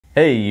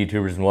Hey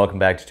YouTubers, and welcome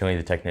back to Tony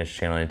the Technician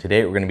channel. And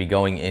today we're going to be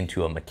going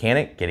into a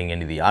mechanic getting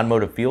into the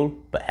automotive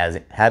field but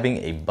having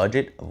a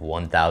budget of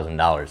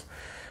 $1,000.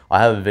 I'll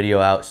have a video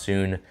out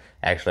soon.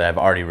 Actually, I've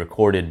already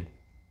recorded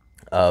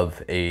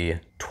of a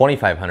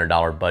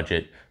 $2,500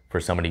 budget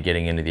for somebody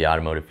getting into the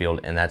automotive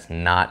field, and that's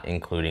not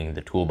including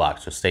the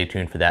toolbox, so stay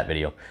tuned for that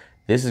video.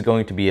 This is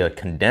going to be a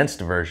condensed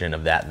version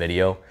of that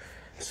video,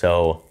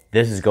 so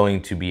this is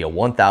going to be a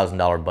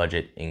 $1,000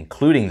 budget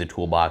including the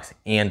toolbox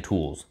and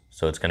tools.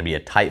 So it's going to be a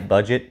tight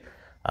budget,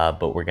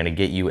 but we're going to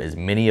get you as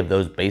many of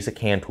those basic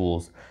hand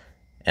tools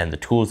and the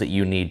tools that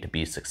you need to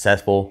be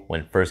successful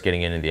when first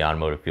getting into the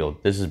automotive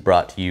field. This is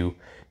brought to you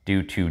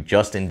due to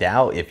Justin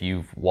Dow. If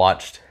you've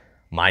watched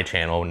my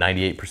channel,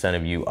 98%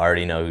 of you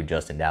already know who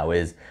Justin Dow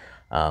is.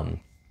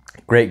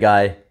 Great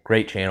guy,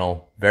 great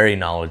channel, very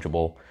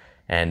knowledgeable,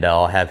 and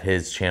I'll have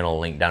his channel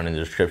linked down in the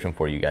description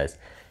for you guys.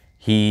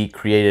 He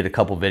created a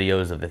couple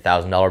videos of the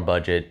 $1,000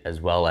 budget,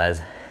 as well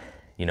as,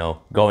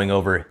 going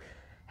over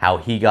how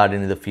he got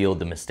into the field,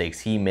 the mistakes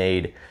he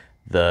made,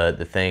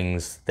 the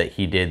things that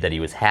he did that he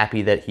was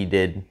happy that he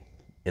did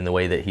in the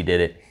way that he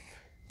did it.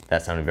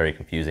 That sounded very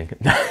confusing.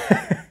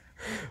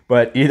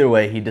 But either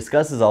way, he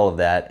discusses all of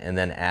that and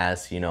then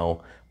asks,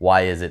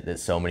 why is it that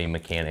so many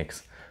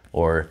mechanics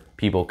or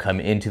people come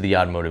into the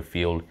automotive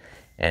field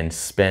and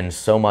spend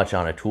so much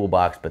on a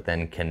toolbox but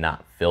then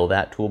cannot fill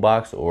that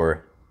toolbox,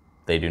 or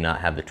they do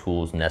not have the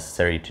tools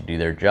necessary to do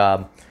their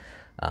job.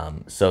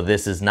 So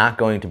this is not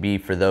going to be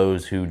for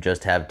those who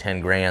just have 10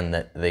 grand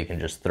that they can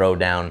just throw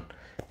down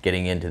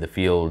getting into the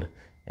field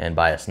and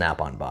buy a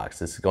Snap-on box.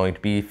 This is going to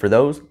be for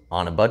those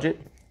on a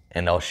budget,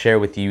 and I'll share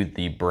with you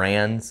the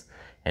brands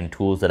and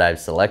tools that I've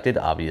selected.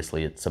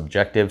 Obviously it's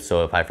subjective,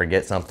 so if I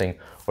forget something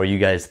or you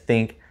guys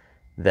think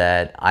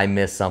that I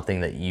missed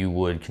something that you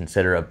would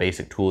consider a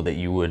basic tool that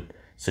you would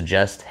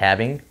suggest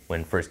having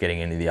when first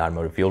getting into the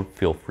automotive field,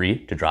 feel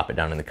free to drop it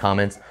down in the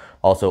comments.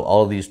 Also,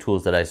 all of these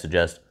tools that I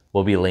suggest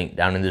will be linked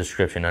down in the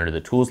description under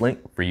the tools link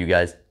for you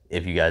guys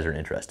if you guys are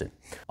interested.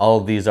 All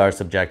of these are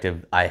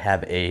subjective. I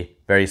have a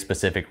very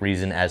specific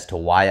reason as to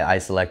why I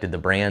selected the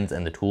brands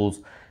and the tools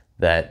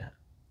that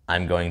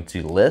I'm going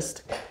to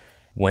list.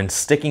 When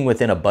sticking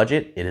within a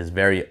budget, it is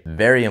very,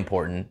 very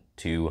important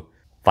to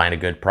find a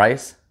good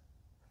price,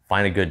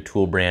 find a good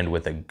tool brand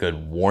with a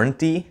good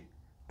warranty,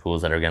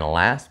 tools that are going to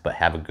last but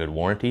have a good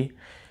warranty.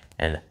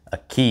 And a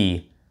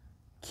key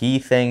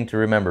thing to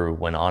remember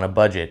when on a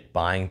budget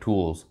buying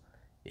tools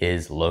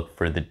is look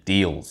for the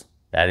deals.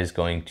 That is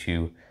going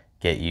to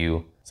get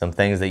you some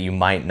things that you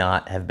might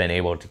not have been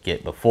able to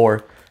get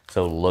before.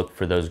 So look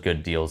for those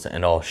good deals,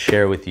 and I'll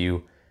share with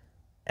you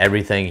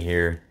everything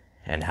here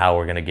and how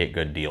we're gonna get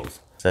good deals.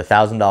 So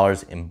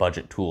 $1,000 in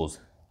budget tools,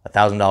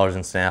 $1,000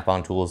 in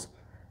Snap-on tools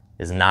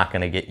is not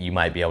gonna get, you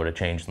might be able to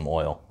change some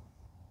oil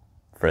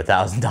for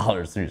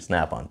 $1,000 through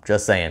Snap-on.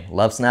 Just saying,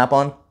 love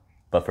Snap-on,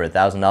 but for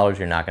 $1,000,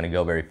 you're not gonna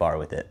go very far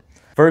with it.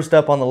 First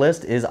up on the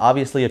list is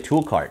obviously a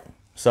tool cart.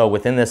 So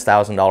within this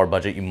 $1,000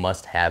 budget, you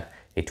must have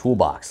a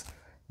toolbox.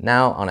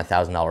 Now on a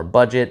 $1,000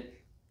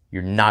 budget,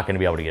 you're not gonna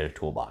be able to get a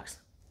toolbox.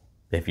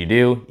 If you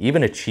do,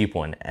 even a cheap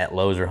one at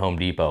Lowe's or Home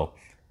Depot,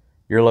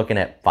 you're looking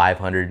at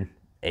 $500,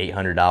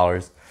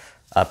 $800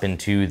 up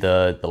into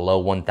the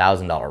low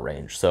 $1,000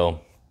 range. So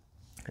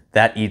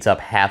that eats up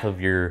half of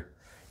your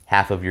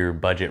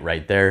budget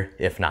right there,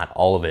 if not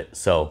all of it.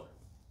 So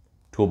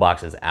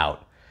toolbox is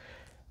out.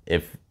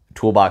 If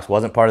toolbox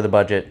wasn't part of the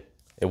budget,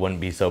 it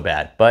wouldn't be so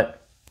bad, but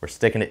we're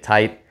sticking it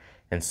tight,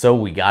 and so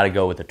we got to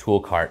go with a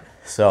tool cart.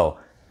 So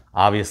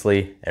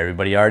obviously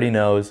everybody already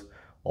knows,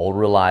 old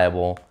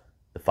reliable,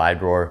 the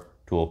 5-drawer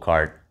tool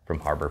cart from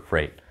Harbor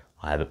Freight.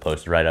 I'll have it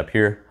posted right up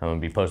here. I'm gonna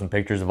be posting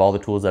pictures of all the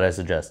tools that I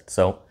suggest.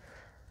 So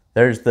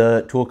there's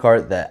the tool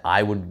cart that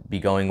I would be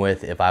going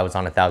with if I was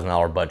on a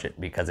 $1,000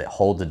 budget, because it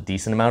holds a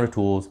decent amount of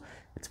tools,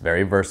 it's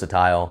very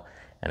versatile,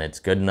 and it's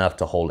good enough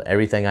to hold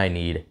everything I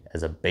need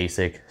as a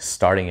basic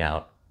starting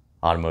out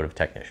automotive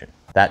technician.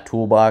 That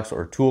toolbox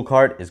or tool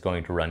cart is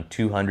going to run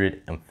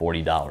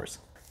 $240.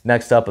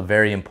 Next up, a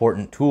very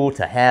important tool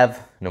to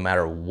have, no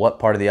matter what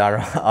part of the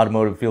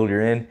automotive field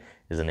you're in,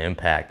 is an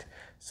impact.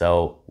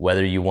 So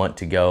whether you want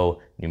to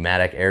go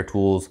pneumatic air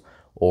tools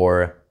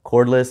or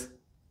cordless,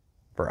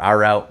 for our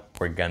route,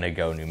 we're gonna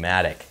go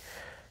pneumatic.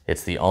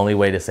 It's the only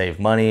way to save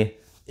money.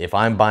 If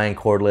I'm buying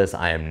cordless,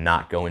 I am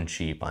not going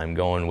cheap. I'm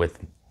going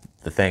with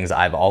the things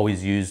I've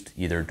always used,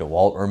 either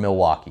DeWalt or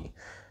Milwaukee.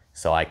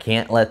 So I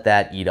can't let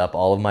that eat up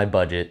all of my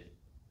budget.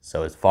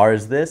 So as far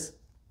as this,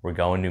 we're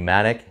going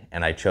pneumatic,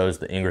 and I chose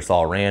the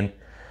Ingersoll Rand.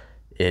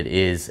 It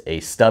is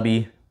a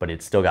stubby, but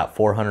it's still got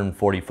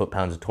 440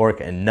 foot-pounds of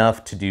torque,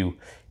 enough to do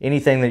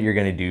anything that you're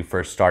gonna do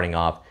first starting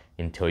off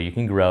until you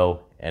can grow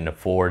and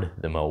afford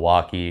the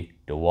Milwaukee,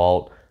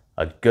 DeWalt,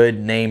 a good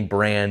name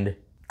brand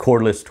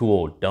cordless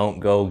tool. Don't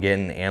go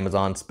getting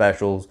Amazon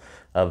specials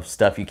of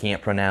stuff you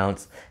can't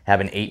pronounce,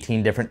 having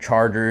 18 different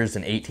chargers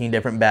and 18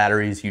 different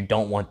batteries. You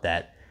don't want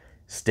that.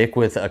 Stick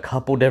with a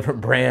couple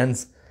different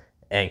brands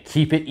and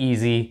keep it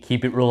easy,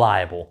 keep it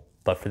reliable.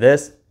 But for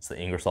this, it's the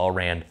Ingersoll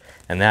Rand,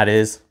 and that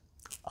is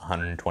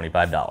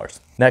 $125.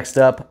 Next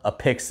up, a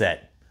pick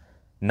set.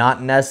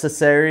 Not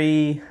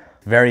necessary,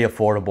 very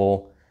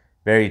affordable,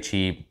 very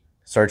cheap.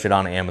 Search it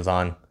on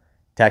Amazon.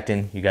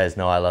 Tekton, you guys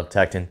know I love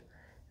Tekton.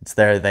 It's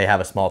there, they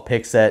have a small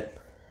pick set,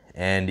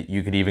 and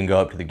you could even go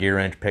up to the gear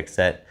wrench pick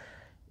set.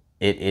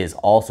 It is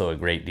also a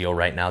great deal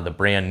right now. The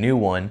brand new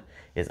one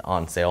is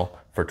on sale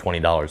for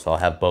 $20. So I'll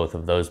have both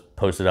of those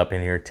posted up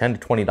in here. $10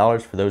 to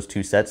 $20 for those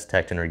two sets,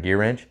 Tekton or gear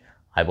wrench.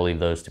 I believe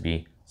those to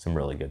be some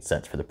really good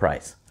sets for the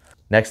price.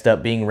 Next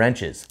up being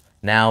wrenches.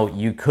 Now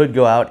you could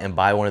go out and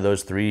buy one of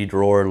those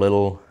 3-drawer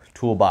little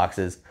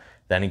toolboxes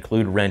that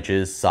include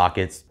wrenches,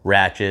 sockets,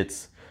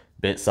 ratchets,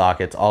 bit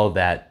sockets, all of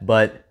that.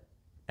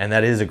 And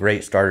that is a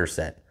great starter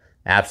set,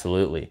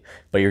 absolutely.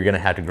 But you're gonna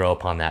have to grow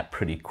upon that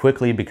pretty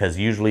quickly because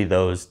usually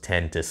those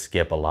tend to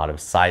skip a lot of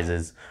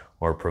sizes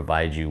or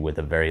provide you with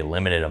a very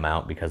limited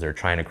amount because they're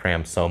trying to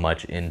cram so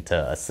much into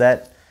a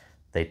set,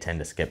 they tend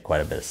to skip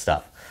quite a bit of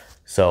stuff.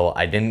 So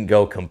I didn't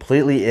go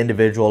completely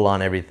individual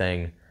on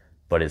everything,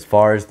 but as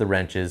far as the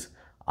wrenches,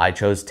 I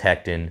chose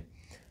Tekton,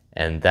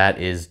 and that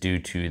is due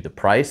to the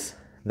price.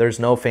 There's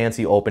no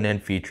fancy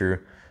open-end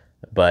feature,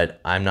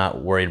 but I'm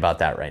not worried about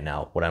that right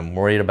now. What I'm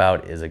worried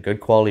about is a good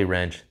quality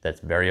wrench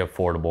that's very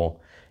affordable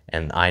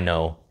and I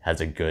know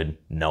has a good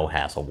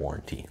no-hassle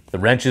warranty. The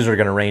wrenches are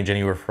gonna range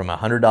anywhere from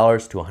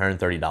 $100 to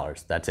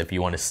 $130. That's if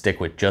you wanna stick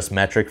with just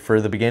metric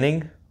for the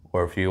beginning,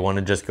 or if you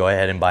wanna just go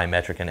ahead and buy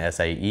metric and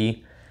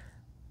SAE,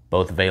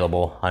 both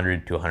available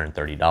 $100 to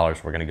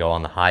 $130. We're gonna go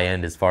on the high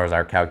end as far as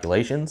our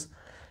calculations,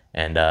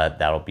 and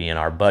that'll be in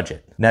our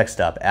budget.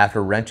 Next up,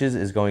 after wrenches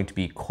is going to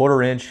be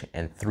 1/4 inch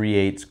and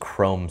 3/8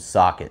 chrome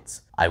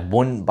sockets. I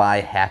wouldn't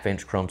buy 1/2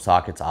 inch chrome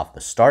sockets off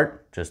the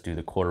start, just do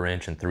the 1/4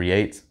 inch and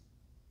 3/8.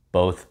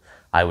 Both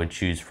I would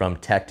choose from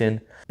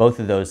Tekton. Both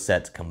of those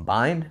sets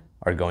combined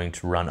are going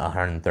to run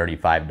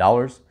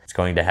 $135. It's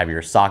going to have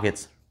your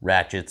sockets,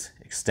 ratchets,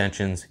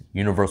 extensions,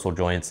 universal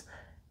joints.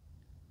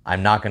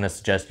 I'm not gonna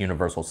suggest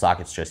universal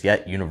sockets just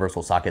yet.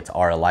 Universal sockets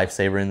are a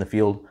lifesaver in the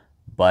field,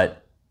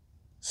 but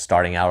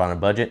starting out on a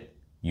budget,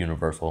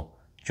 universal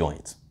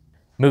joints.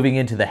 Moving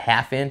into the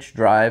 1/2 inch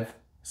drive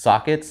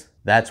sockets,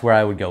 that's where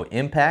I would go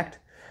impact.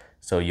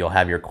 So you'll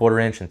have your 1/4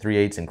 inch and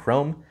 3/8 in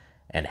chrome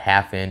and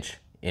 1/2 inch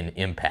in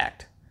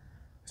impact.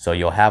 So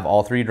you'll have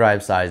all 3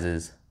 drive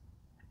sizes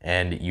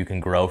and you can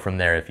grow from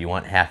there. If you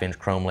want 1/2 inch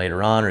chrome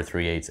later on or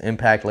 3/8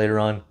 impact later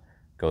on,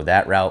 go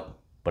that route.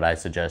 But I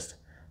suggest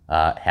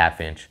 1/2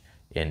 inch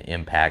in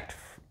impact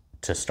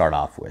to start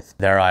off with.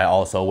 There I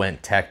also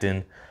went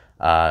Tekton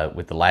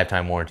with the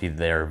lifetime warranty.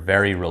 They're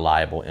very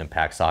reliable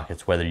impact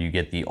sockets, whether you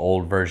get the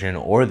old version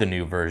or the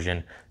new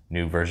version.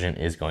 New version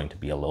is going to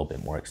be a little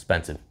bit more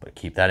expensive, but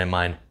keep that in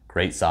mind.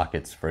 Great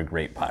sockets for a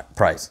great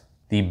price.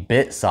 The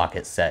bit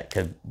socket set,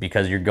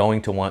 because you're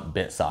going to want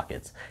bit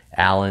sockets,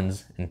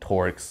 Allens and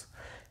Torx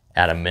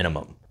at a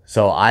minimum.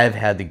 So I've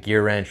had the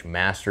gear wrench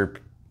master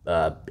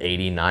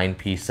 89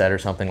 piece set or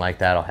something like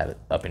that. I'll have it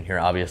up in here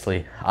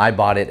obviously. I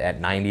bought it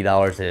at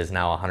 $90. It is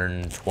now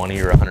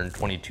 $120 or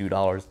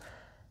 $122.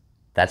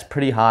 That's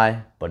pretty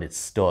high, but it's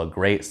still a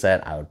great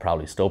set. I would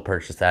probably still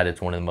purchase that.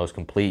 It's one of the most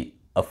complete,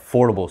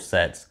 affordable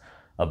sets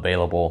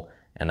available,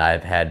 and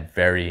I've had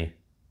very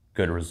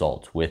good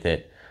results with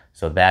it.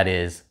 So that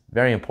is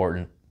very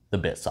important, the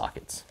bit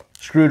sockets.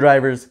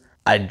 Screwdrivers,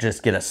 I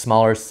just get a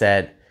smaller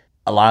set.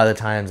 A lot of the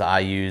times I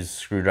use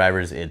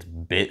screwdrivers, it's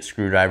bit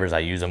screwdrivers. I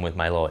use them with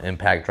my little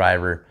impact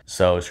driver.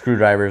 So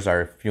screwdrivers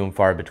are few and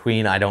far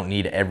between. I don't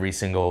need every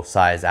single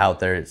size out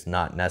there. It's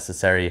not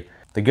necessary.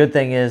 The good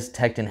thing is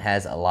Tekton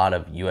has a lot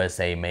of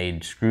USA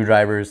made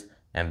screwdrivers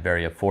and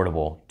very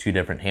affordable. 2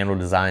 different handle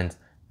designs,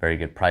 very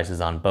good prices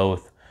on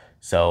both.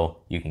 So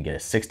you can get a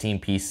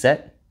 16-piece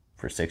set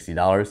for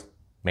 $60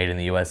 made in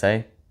the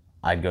USA.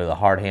 I'd go the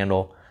hard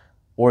handle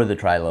or the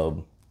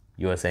tri-lobe.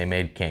 USA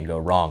made, can't go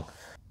wrong.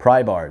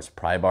 Pry bars.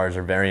 Pry bars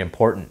are very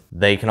important.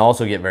 They can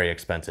also get very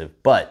expensive,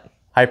 but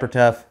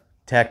Hypertough,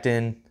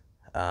 Tekton,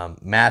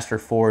 Master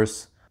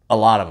Force, a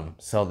lot of them.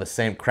 So the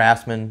same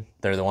Craftsman,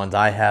 they're the ones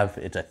I have.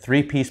 It's a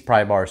 3-piece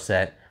pry bar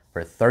set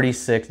for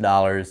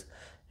 $36,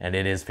 and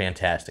it is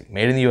fantastic.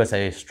 Made in the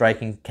USA,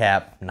 striking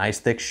cap, nice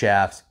thick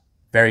shafts,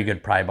 very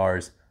good pry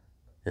bars,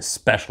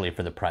 especially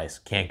for the price.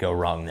 Can't go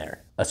wrong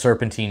there. A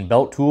serpentine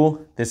belt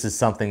tool. This is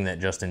something that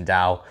Justin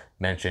Dow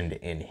mentioned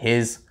in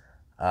his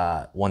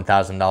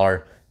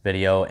 $1,000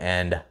 video,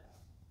 and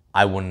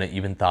I wouldn't have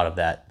even thought of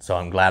that. So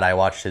I'm glad I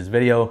watched his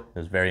video. It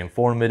was very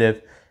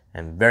informative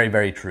and very,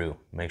 very true.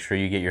 Make sure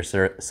you get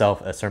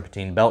yourself a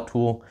serpentine belt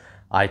tool.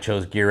 I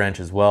chose gear wrench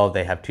as well.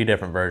 They have 2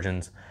 different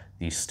versions,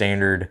 the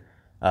standard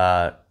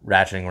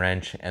ratcheting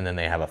wrench, and then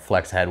they have a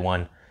flex head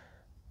one.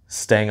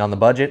 Staying on the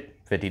budget,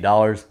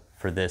 $50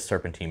 for this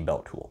serpentine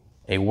belt tool.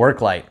 A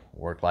work light.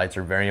 Work lights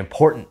are very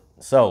important.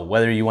 So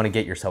whether you want to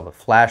get yourself a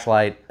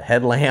flashlight, a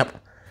headlamp,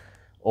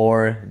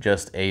 or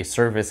just a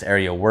surface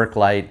area work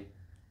light,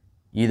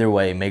 either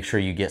way, make sure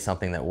you get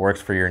something that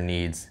works for your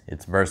needs.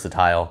 It's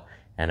versatile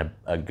and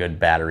a good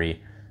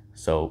battery.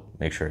 so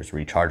make sure it's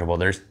rechargeable.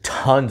 There's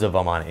tons of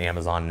them on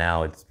Amazon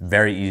now. It's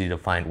very easy to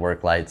find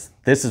work lights.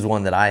 This is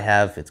one that I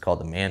have. It's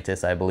called the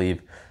Mantis, I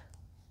believe.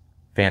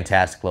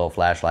 Fantastic little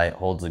flashlight,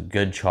 holds a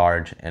good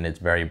charge, and it's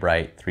very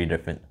bright. 3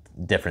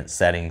 different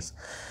settings.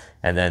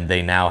 And then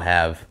they now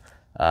have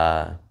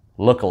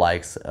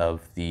lookalikes of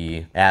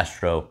the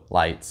Astro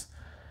lights.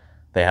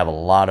 They have a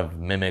lot of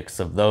mimics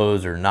of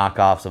those or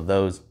knockoffs of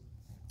those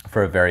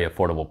for a very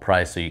affordable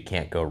price, so you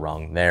can't go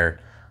wrong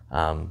there.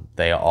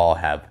 They all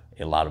have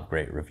a lot of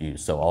great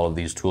reviews, so all of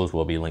these tools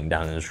will be linked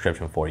down in the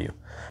description for you.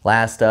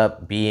 Last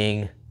up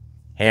being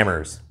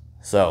hammers.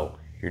 So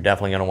you're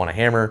definitely going to want a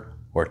hammer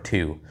or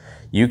 2.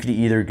 You could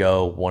either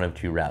go one of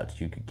 2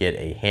 routes. You could get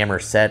a hammer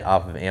set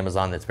off of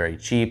Amazon that's very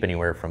cheap,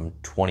 anywhere from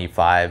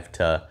 $25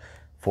 to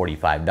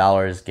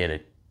 $45.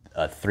 Get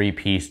a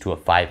 3-piece to a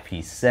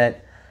 5-piece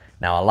set.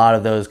 Now a lot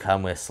of those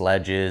come with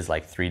sledges,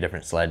 like 3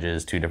 different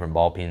sledges, 2 different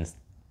ball pins.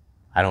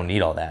 I don't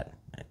need all that.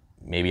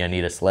 Maybe I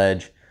need a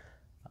sledge,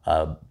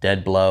 a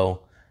dead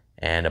blow,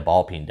 and a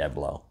ball peen dead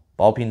blow.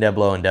 Ball peen dead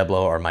blow and dead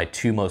blow are my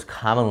 2 most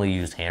commonly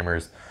used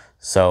hammers.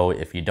 So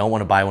if you don't want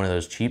to buy one of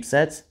those cheap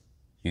sets,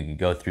 you can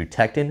go through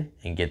Tekton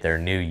and get their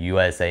new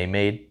USA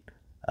made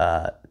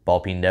ball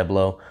peen dead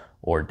blow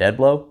or dead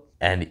blow.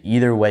 And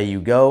either way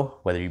you go,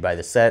 whether you buy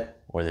the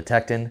set or the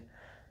Tekton,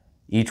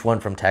 each one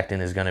from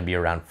Tekton is going to be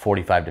around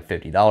 $45 to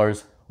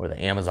 $50, where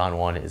the Amazon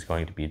one is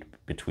going to be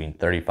between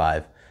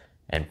 $35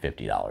 and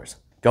 $50.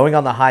 Going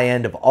on the high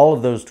end of all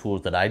of those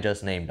tools that I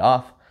just named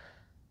off,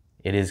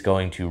 it is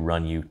going to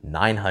run you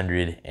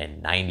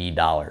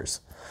 $990.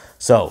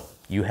 So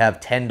you have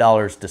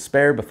 $10 to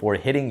spare before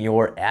hitting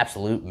your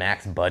absolute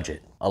max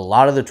budget. A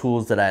lot of the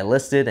tools that I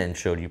listed and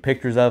showed you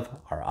pictures of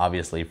are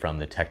obviously from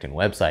the Tekton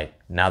website.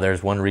 Now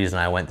there's one reason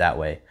I went that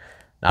way.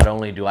 Not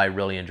only do I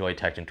really enjoy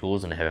Tekton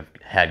tools and have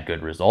had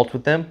good results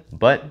with them,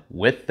 but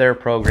with their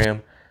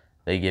program,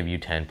 they give you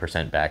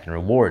 10% back in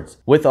rewards.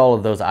 With all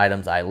of those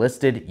items I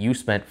listed, you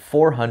spent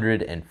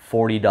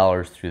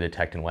 $440 through the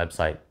Tekton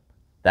website.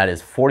 That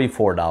is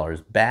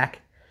 $44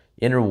 back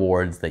in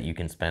rewards that you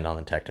can spend on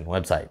the Tekton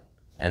website.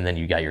 And then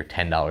you got your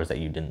 $10 that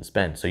you didn't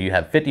spend. So you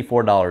have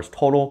 $54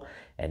 total,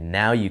 and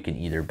now you can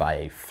either buy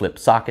a flip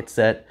socket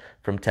set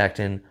from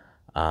Tekton,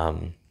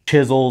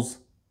 chisels,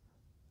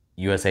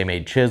 USA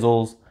made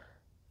chisels,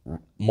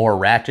 more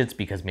ratchets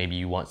because maybe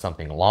you want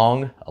something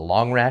long, a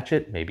long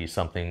ratchet, maybe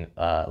something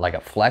like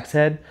a flex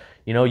head.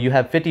 You know, you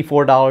have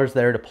 $54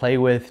 there to play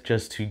with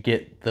just to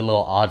get the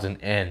little odds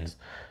and ends.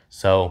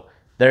 So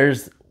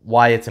there's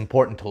why it's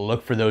important to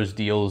look for those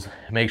deals.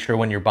 Make sure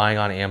when you're buying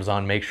on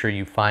Amazon, make sure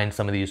you find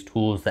some of these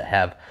tools that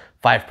have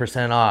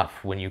 5%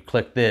 off when you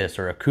click this,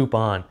 or a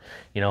coupon,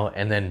 you know,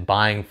 and then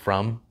buying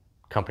from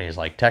companies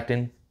like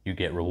Tekton, you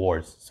get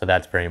rewards. So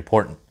that's very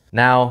important.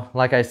 Now,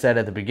 like I said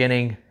at the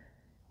beginning,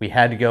 we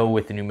had to go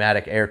with the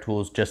pneumatic air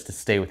tools just to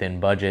stay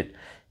within budget.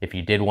 If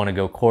you did want to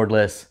go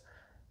cordless,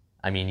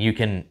 I mean, you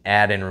can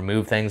add and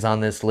remove things on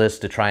this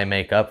list to try and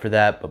make up for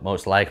that, but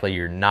most likely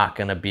you're not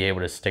going to be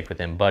able to stick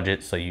within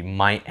budget, so you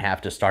might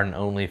have to start an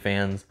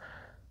OnlyFans.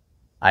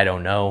 I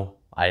don't know.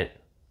 I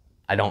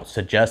don't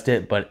suggest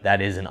it, but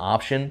that is an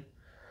option.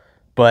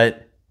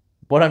 But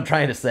what I'm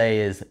trying to say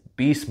is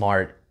be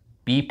smart,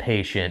 be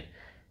patient,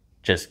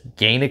 just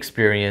gain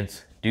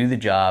experience, do the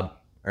job,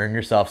 earn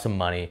yourself some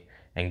money,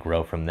 and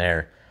grow from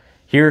there.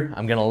 Here,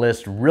 I'm going to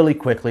list really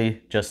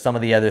quickly just some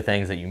of the other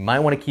things that you might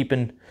want to keep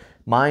in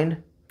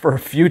mind for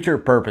future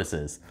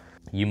purposes.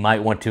 You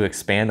might want to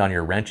expand on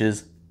your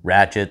wrenches,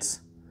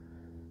 ratchets,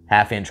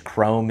 1/2-inch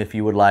chrome if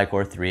you would like,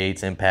 or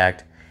 3/8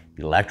 impact,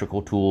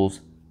 electrical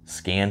tools,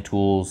 scan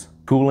tools,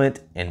 coolant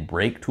and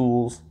brake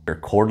tools, your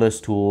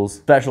cordless tools,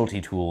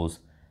 specialty tools,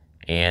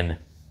 and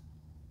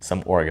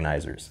some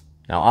organizers.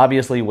 Now,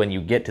 obviously, when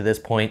you get to this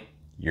point,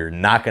 you're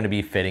not going to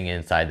be fitting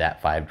inside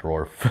that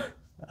 5-drawer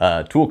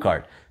tool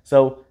cart.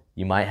 So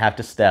you might have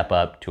to step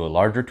up to a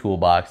larger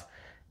toolbox,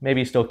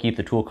 maybe still keep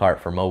the tool cart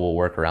for mobile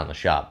work around the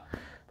shop.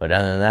 But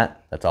other than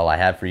that, that's all I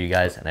have for you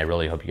guys, and I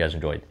really hope you guys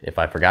enjoyed. If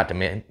I forgot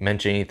to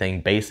mention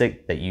anything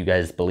basic that you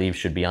guys believe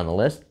should be on the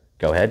list,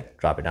 go ahead,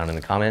 drop it down in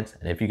the comments.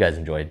 And if you guys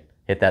enjoyed,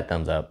 hit that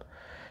thumbs up.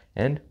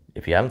 And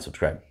if you haven't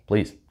subscribed,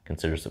 please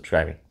consider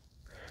subscribing.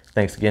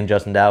 Thanks again,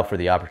 Justin Dow, for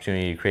the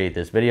opportunity to create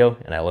this video,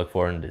 and I look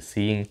forward to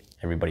seeing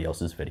everybody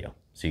else's video.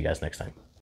 See you guys next time.